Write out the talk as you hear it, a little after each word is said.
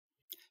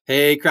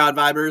Hey, Crowd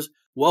Vibers.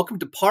 Welcome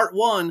to part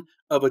one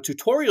of a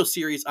tutorial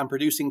series I'm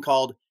producing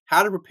called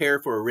How to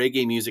Prepare for a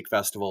Reggae Music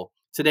Festival.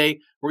 Today,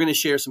 we're going to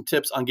share some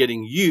tips on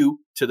getting you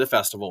to the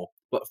festival.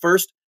 But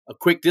first, a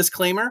quick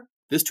disclaimer.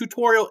 This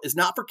tutorial is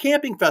not for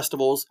camping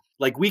festivals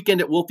like Weekend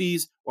at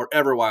Wolfie's or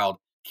Everwild.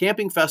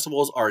 Camping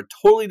festivals are a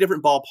totally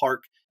different ballpark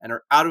and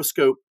are out of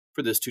scope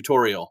for this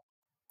tutorial.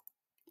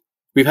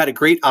 We've had a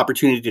great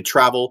opportunity to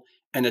travel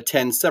and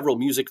attend several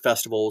music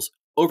festivals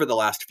over the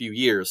last few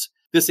years.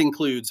 This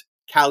includes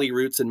Cali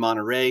Roots in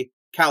Monterey,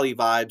 Cali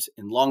Vibes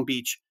in Long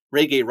Beach,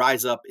 Reggae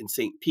Rise Up in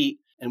St. Pete,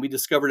 and we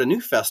discovered a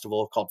new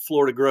festival called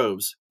Florida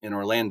Groves in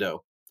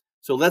Orlando.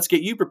 So let's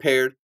get you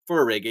prepared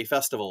for a reggae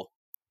festival.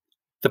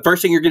 The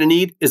first thing you're going to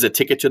need is a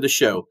ticket to the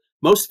show.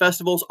 Most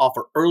festivals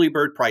offer early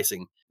bird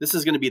pricing. This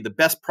is going to be the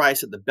best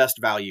price at the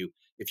best value.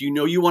 If you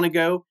know you want to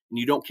go and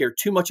you don't care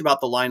too much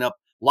about the lineup,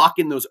 lock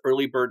in those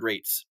early bird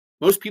rates.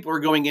 Most people are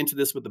going into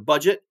this with a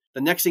budget.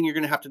 The next thing you're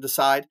going to have to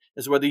decide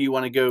is whether you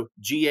want to go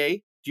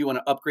GA, do you want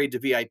to upgrade to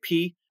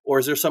VIP, or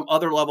is there some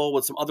other level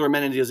with some other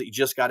amenities that you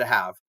just got to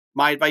have?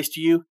 My advice to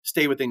you,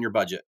 stay within your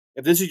budget.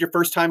 If this is your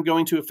first time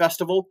going to a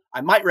festival,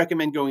 I might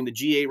recommend going the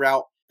GA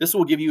route. This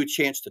will give you a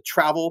chance to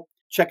travel,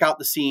 check out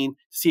the scene,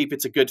 see if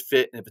it's a good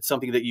fit and if it's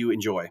something that you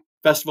enjoy.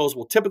 Festivals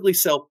will typically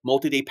sell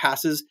multi-day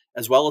passes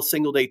as well as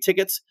single-day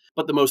tickets,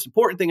 but the most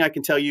important thing I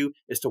can tell you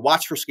is to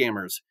watch for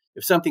scammers.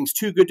 If something's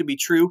too good to be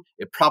true,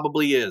 it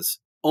probably is.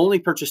 Only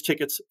purchase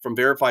tickets from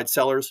verified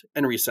sellers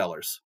and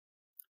resellers.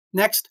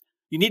 Next,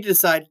 you need to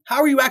decide, how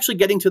are you actually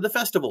getting to the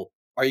festival?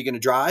 Are you going to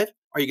drive?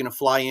 Are you going to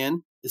fly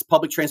in? Is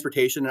public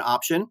transportation an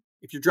option?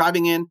 If you're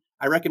driving in,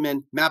 I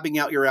recommend mapping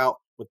out your route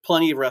with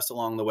plenty of rest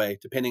along the way,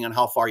 depending on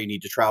how far you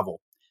need to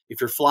travel.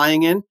 If you're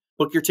flying in,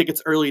 book your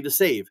tickets early to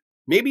save.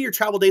 Maybe your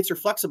travel dates are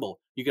flexible.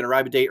 You can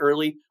arrive a day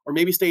early or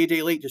maybe stay a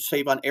day late to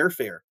save on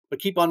airfare. But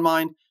keep in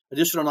mind,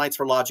 additional nights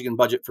for lodging and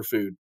budget for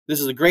food. This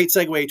is a great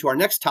segue to our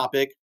next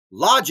topic,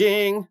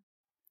 lodging.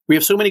 We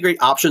have so many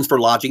great options for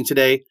lodging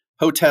today.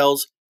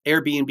 Hotels,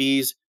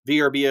 Airbnbs,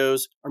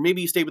 VRBOs, or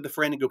maybe you stay with a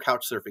friend and go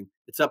couch surfing.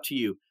 It's up to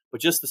you.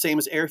 But just the same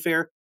as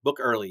airfare, book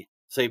early.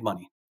 Save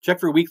money. Check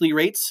for weekly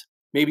rates.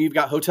 Maybe you've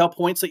got hotel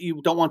points that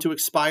you don't want to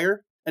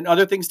expire. And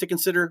other things to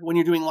consider when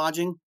you're doing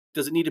lodging.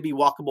 Does it need to be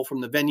walkable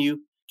from the venue?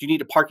 Do you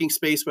need a parking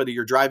space, whether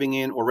you're driving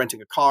in or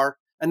renting a car?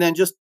 And then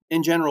just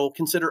in general,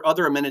 consider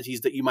other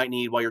amenities that you might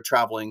need while you're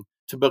traveling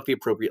to book the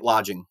appropriate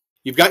lodging.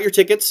 You've got your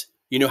tickets,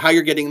 you know how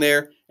you're getting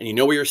there, and you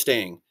know where you're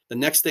staying. The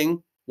next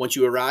thing, once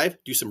you arrive,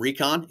 do some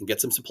recon and get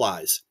some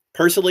supplies.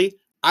 Personally,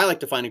 I like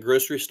to find a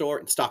grocery store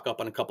and stock up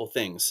on a couple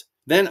things.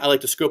 Then I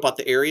like to scope out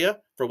the area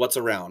for what's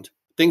around.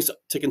 Things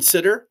to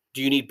consider,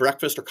 do you need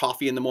breakfast or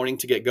coffee in the morning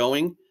to get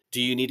going?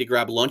 Do you need to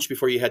grab lunch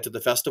before you head to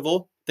the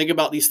festival? Think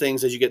about these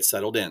things as you get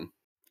settled in.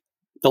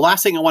 The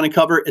last thing I want to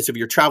cover is if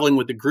you're traveling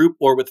with a group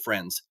or with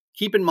friends.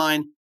 Keep in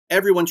mind,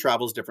 everyone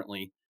travels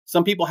differently.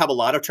 Some people have a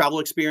lot of travel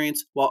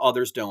experience while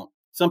others don't.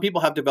 Some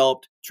people have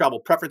developed travel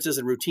preferences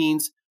and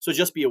routines, so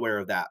just be aware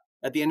of that.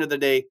 At the end of the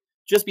day,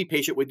 just be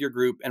patient with your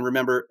group and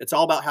remember, it's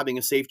all about having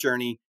a safe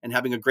journey and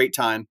having a great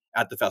time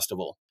at the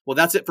festival. Well,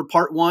 that's it for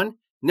part one.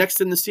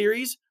 Next in the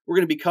series, we're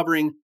going to be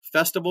covering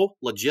festival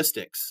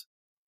logistics.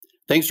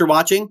 Thanks for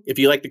watching. If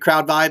you like the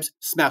crowd vibes,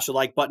 smash the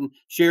like button,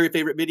 share your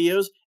favorite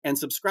videos, and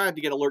subscribe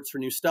to get alerts for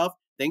new stuff.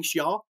 Thanks,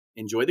 y'all.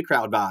 Enjoy the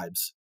crowd vibes.